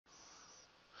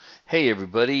Hey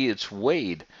everybody, it's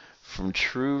Wade from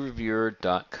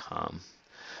TrueReviewer.com.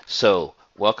 So,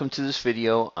 welcome to this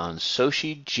video on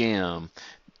SociJam.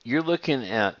 You're looking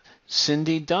at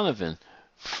Cindy Donovan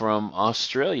from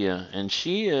Australia, and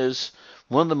she is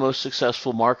one of the most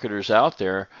successful marketers out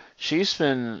there. She's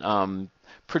been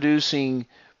producing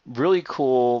really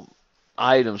cool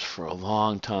items for a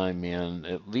long time, man.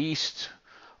 At least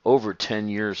over 10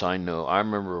 years, I know. I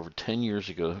remember over 10 years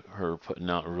ago her putting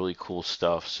out really cool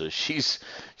stuff. So she's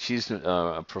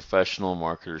a professional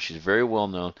marketer. She's very well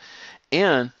known,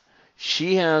 and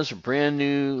she has a brand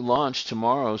new launch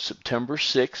tomorrow, September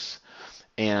 6th,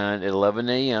 and at 11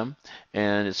 a.m.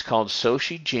 and it's called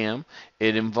SociJam.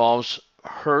 It involves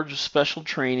her special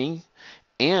training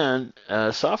and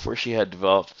software she had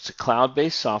developed. It's a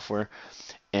cloud-based software,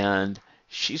 and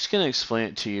she's going to explain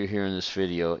it to you here in this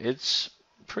video. It's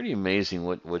pretty amazing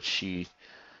what she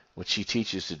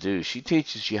teaches to do. She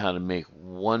teaches you how to make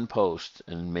one post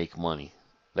and make money.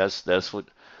 That's what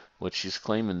she's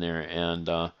claiming there,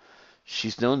 and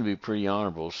she's known to be pretty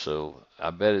honorable. So I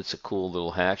bet it's a cool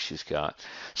little hack she's got.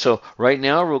 So right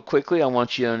now, real quickly, I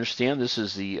want you to understand this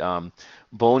is the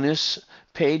bonus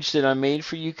page that I made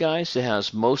for you guys. It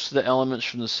has most of the elements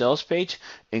from the sales page,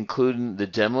 including the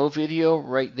demo video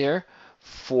right there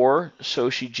for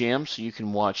SociJam, so you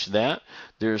can watch that.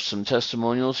 There's some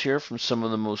testimonials here from some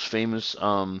of the most famous,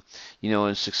 and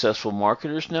successful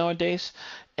marketers nowadays.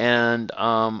 And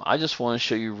I just want to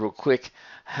show you real quick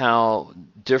how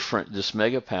different this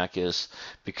mega pack is,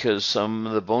 because some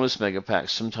of the bonus mega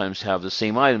packs sometimes have the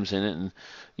same items in it,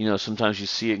 and sometimes you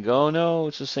see it and go, oh, no,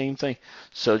 it's the same thing.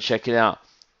 So check it out.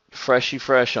 Freshy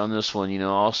fresh on this one,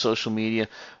 all social media.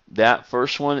 That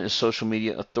first one is Social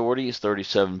Media Authority. It's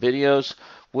 37 videos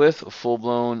with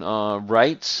full-blown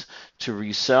rights to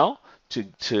resell,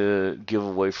 to give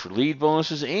away for lead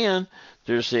bonuses, and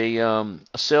there's a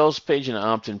sales page and an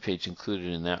opt-in page included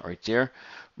in that right there.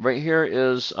 Right here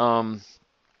is wow,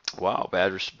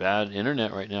 bad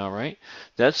internet right now, right?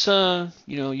 That's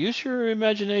use your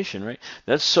imagination, right?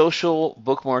 That's social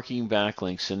bookmarking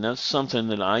backlinks, and that's something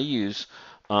that I use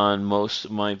on most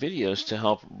of my videos to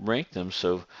help rank them.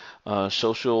 So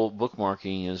social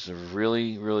bookmarking is a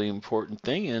really, really important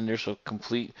thing, and there's a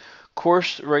complete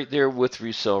course right there with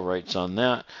resale rights on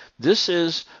that. This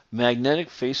is magnetic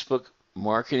Facebook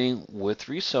marketing with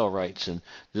resale rights, and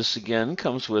this again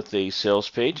comes with a sales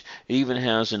page. It even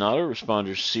has an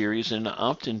autoresponder series and an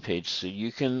opt-in page, so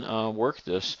you can work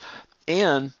this.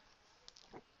 And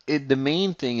the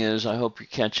main thing is, I hope you're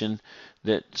catching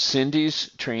that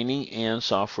Cindy's training and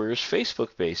software is Facebook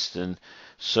based, and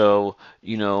so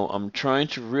I'm trying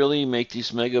to really make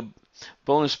these mega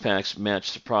bonus packs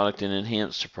match the product and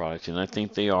enhance the product, and I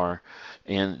think they are.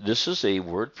 And this is a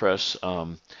WordPress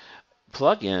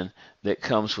plugin that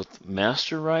comes with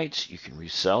master rights. You can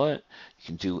resell it, you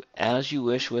can do as you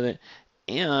wish with it,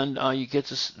 and you get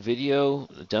this video,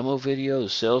 the demo video, the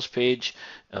sales page,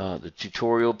 the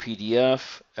tutorial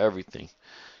PDF, everything.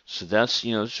 So that's,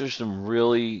 there's some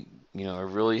really, I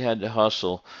really had to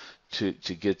hustle to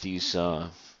get these,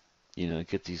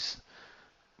 get these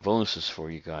bonuses for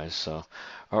you guys. So,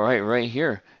 all right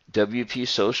here, WP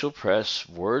Social Press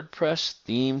WordPress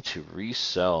theme to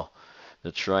resell.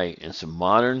 That's right. It's a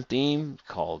modern theme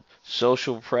called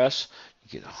Social Press.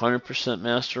 You get 100%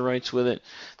 master rights with it,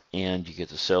 and you get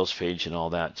the sales page and all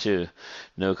that too.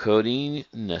 No coding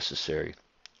necessary.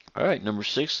 All right, number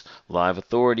 6, Live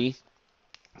Authority,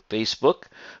 Facebook.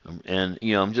 And,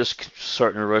 I'm just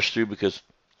starting to rush through because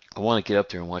I want to get up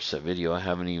there and watch that video. I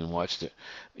haven't even watched it.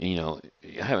 I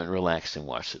haven't relaxed and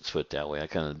watched it, let's put it that way. I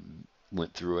kind of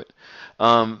went through it.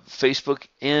 Facebook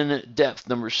in depth,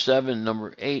 number 7.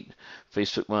 Number 8,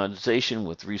 Facebook monetization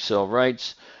with resale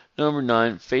rights. Number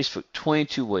 9, Facebook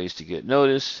 22 ways to get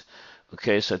noticed.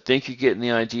 Okay, so I think you're getting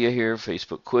the idea here.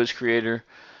 Facebook quiz creator.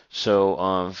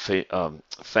 So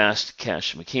fast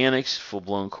cash mechanics,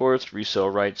 full-blown course, resale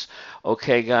rights.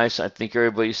 Okay, guys, I think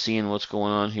everybody's seeing what's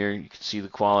going on here. You can see the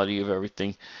quality of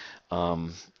everything.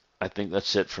 I think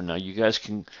that's it for now. You guys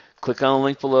can click on the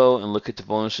link below and look at the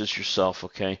bonuses yourself,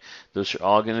 okay? Those are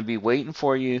all going to be waiting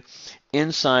for you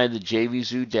inside the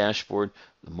JVZoo dashboard.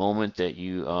 The moment that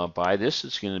you buy this,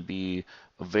 it's going to be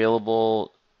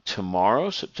available tomorrow,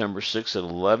 September 6th at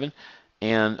 11.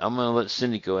 And I'm going to let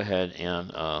Cindy go ahead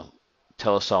and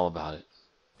tell us all about it.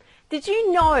 Did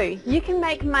you know you can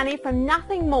make money from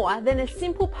nothing more than a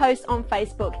simple post on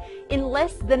Facebook in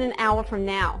less than an hour from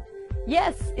now?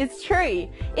 Yes, it's true.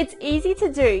 It's easy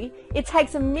to do, it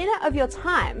takes a minute of your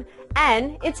time,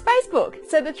 and it's Facebook,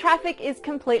 so the traffic is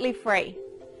completely free.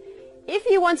 If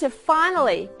you want to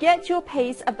finally get your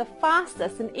piece of the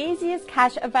fastest and easiest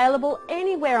cash available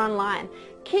anywhere online,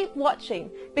 keep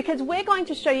watching because we're going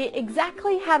to show you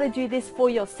exactly how to do this for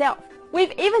yourself.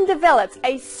 We've even developed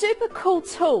a super cool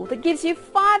tool that gives you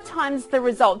 5 times the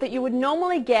result that you would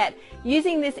normally get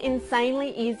using this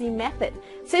insanely easy method.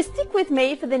 So stick with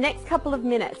me for the next couple of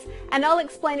minutes and I'll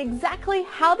explain exactly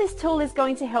how this tool is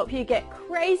going to help you get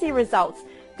crazy results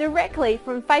directly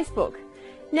from Facebook.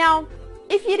 Now,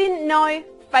 if you didn't know,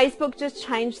 Facebook just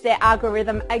changed their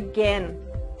algorithm again.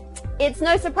 It's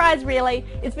no surprise really,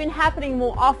 it's been happening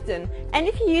more often, and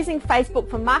if you're using Facebook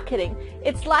for marketing,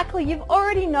 it's likely you've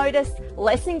already noticed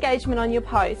less engagement on your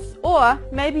posts, or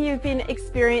maybe you've been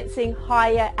experiencing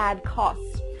higher ad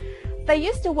costs. They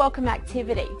used to welcome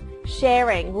activity,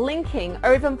 sharing, linking,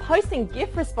 or even posting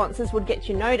GIF responses would get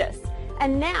you noticed,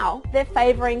 and now they're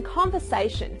favoring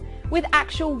conversation with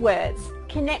actual words,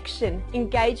 connection,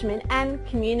 engagement, and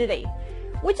community,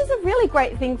 which is a really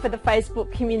great thing for the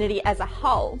Facebook community as a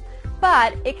whole.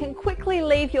 But it can quickly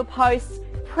leave your posts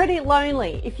pretty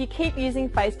lonely if you keep using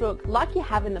Facebook like you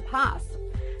have in the past.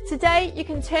 Today, you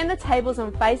can turn the tables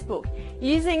on Facebook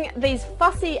using these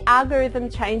fussy algorithm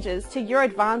changes to your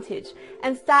advantage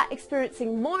and start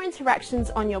experiencing more interactions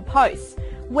on your posts,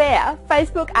 where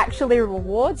Facebook actually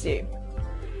rewards you.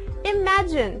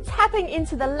 Imagine tapping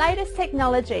into the latest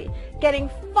technology, getting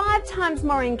 5 times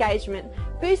more engagement,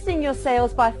 boosting your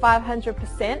sales by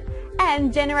 500%,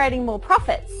 and generating more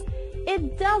profits.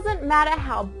 It doesn't matter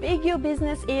how big your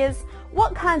business is,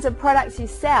 what kinds of products you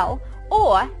sell,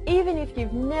 or even if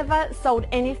you've never sold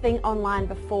anything online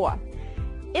before.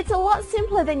 It's a lot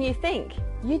simpler than you think.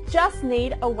 You just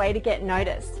need a way to get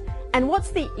noticed. And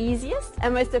what's the easiest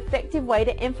and most effective way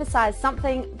to emphasize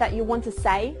something that you want to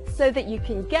say so that you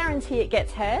can guarantee it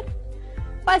gets heard?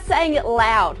 By saying it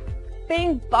loud,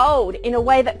 being bold in a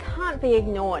way that can't be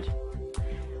ignored.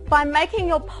 By making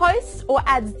your posts or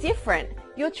ads different,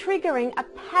 you're triggering a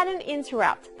pattern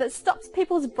interrupt that stops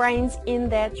people's brains in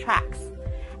their tracks.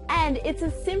 And it's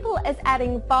as simple as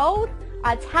adding bold,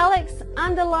 italics,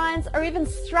 underlines, or even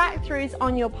strike-throughs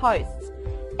on your posts.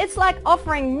 It's like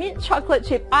offering mint chocolate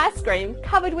chip ice cream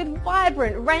covered with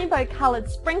vibrant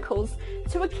rainbow-coloured sprinkles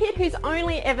to a kid who's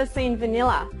only ever seen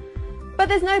vanilla. But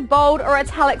there's no bold or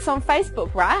italics on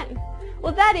Facebook, right?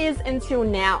 Well, that is until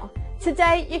now.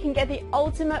 Today, you can get the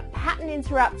ultimate pattern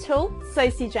interrupt tool,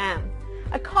 SociJam.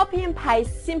 A copy and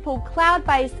paste simple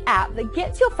cloud-based app that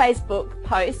gets your Facebook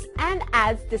posts and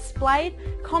ads displayed,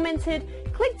 commented,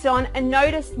 clicked on and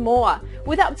noticed more,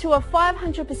 with up to a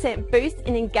 500% boost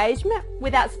in engagement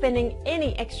without spending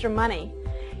any extra money.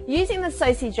 Using the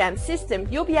SociJam system,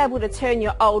 you'll be able to turn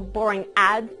your old boring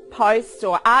ad, posts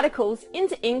or articles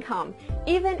into income,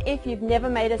 even if you've never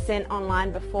made a cent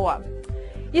online before.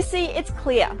 You see, it's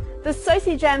clear. The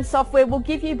SociJam software will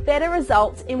give you better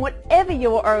results in whatever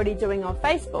you're already doing on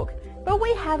Facebook, but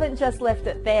we haven't just left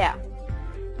it there.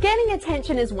 Getting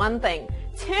attention is one thing.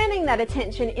 Turning that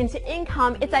attention into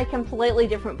income is a completely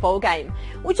different ballgame,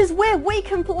 which is where we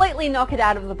completely knock it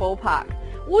out of the ballpark.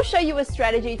 We'll show you a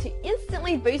strategy to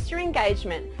instantly boost your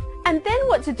engagement and then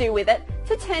what to do with it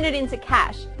to turn it into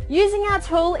cash. Using our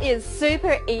tool is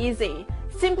super easy.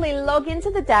 Simply log into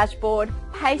the dashboard,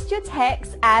 paste your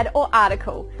text, ad or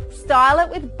article, style it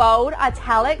with bold,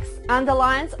 italics,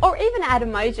 underlines or even add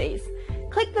emojis.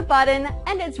 Click the button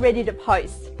and it's ready to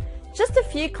post. Just a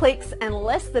few clicks and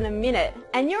less than a minute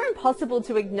and you're impossible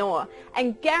to ignore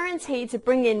and guaranteed to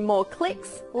bring in more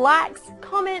clicks, likes,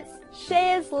 comments,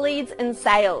 shares, leads and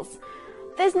sales.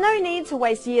 There's no need to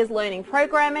waste years learning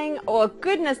programming or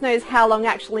goodness knows how long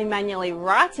actually manually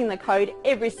writing the code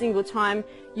every single time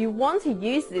you want to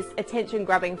use this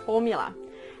attention-grabbing formula.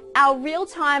 Our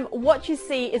real-time what you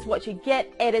see is what you get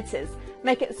editors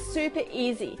make it super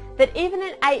easy that even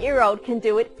an 8-year-old can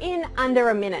do it in under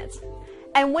a minute.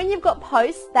 And when you've got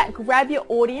posts that grab your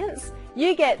audience,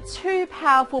 you get 2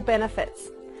 powerful benefits.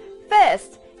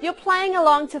 First, you're playing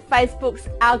along to Facebook's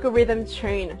algorithm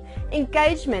tune.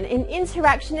 Engagement and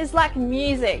interaction is like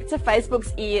music to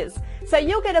Facebook's ears. So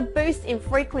you'll get a boost in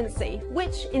frequency,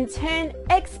 which in turn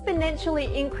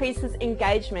exponentially increases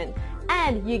engagement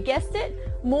and, you guessed it,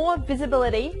 more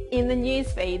visibility in the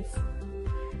news feeds.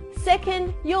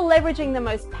 Second, you're leveraging the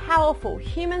most powerful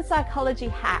human psychology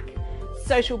hack,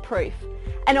 social proof.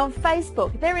 And on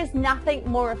Facebook, there is nothing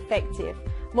more effective.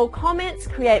 More comments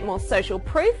create more social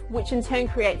proof, which in turn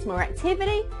creates more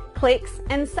activity, clicks,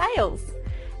 and sales.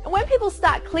 And when people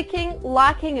start clicking,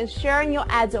 liking, and sharing your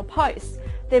ads or posts,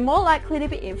 they're more likely to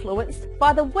be influenced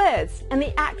by the words and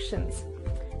the actions.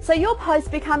 So your posts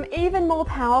become even more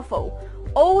powerful,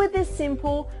 all with this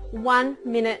simple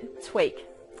 1-minute tweak.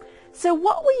 So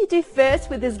what will you do first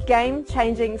with this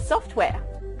game-changing software?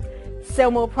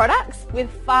 Sell more products with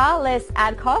far less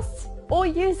ad costs, or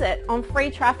use it on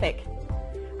free traffic?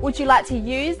 Would you like to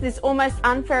use this almost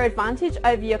unfair advantage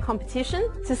over your competition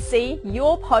to see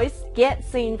your posts get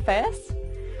seen first?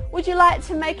 Would you like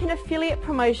to make an affiliate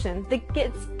promotion that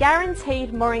gets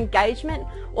guaranteed more engagement,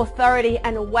 authority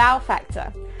and wow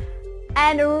factor?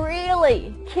 And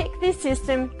really kick this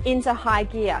system into high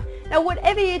gear. Now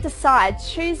whatever you decide,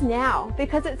 choose now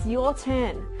because it's your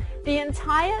turn. The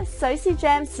entire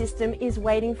SociJam system is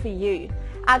waiting for you.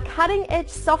 Our cutting-edge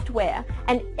software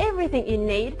and everything you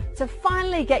need to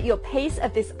finally get your piece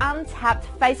of this untapped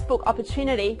Facebook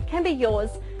opportunity can be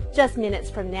yours just minutes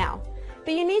from now.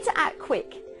 But you need to act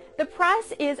quick. The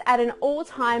price is at an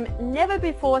all-time,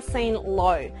 never-before-seen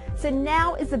low. So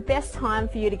now is the best time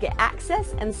for you to get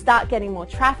access and start getting more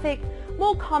traffic,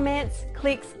 more comments,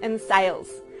 clicks and sales.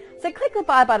 So click the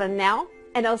buy button now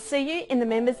and I'll see you in the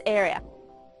members area.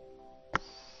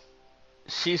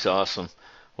 She's awesome.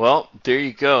 Well, there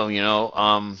you go.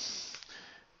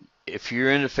 If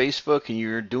you're into Facebook and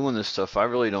you're doing this stuff, I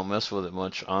really don't mess with it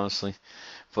much, honestly.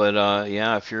 But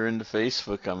yeah, if you're into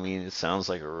Facebook, I mean, it sounds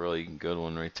like a really good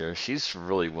one right there. She's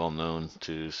really well known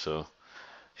too, so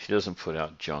she doesn't put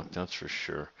out junk, that's for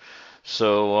sure.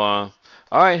 So, all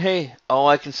right, hey, all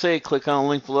I can say, click on the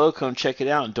link below, come check it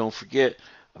out, and don't forget,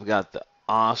 I've got the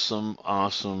awesome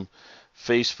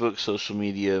Facebook social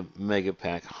media mega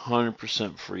pack,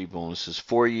 100% free bonuses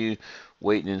for you,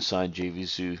 waiting inside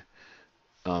JVZoo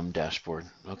dashboard.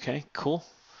 Okay, cool.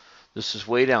 This is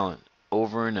Wade Allen,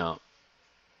 over and out.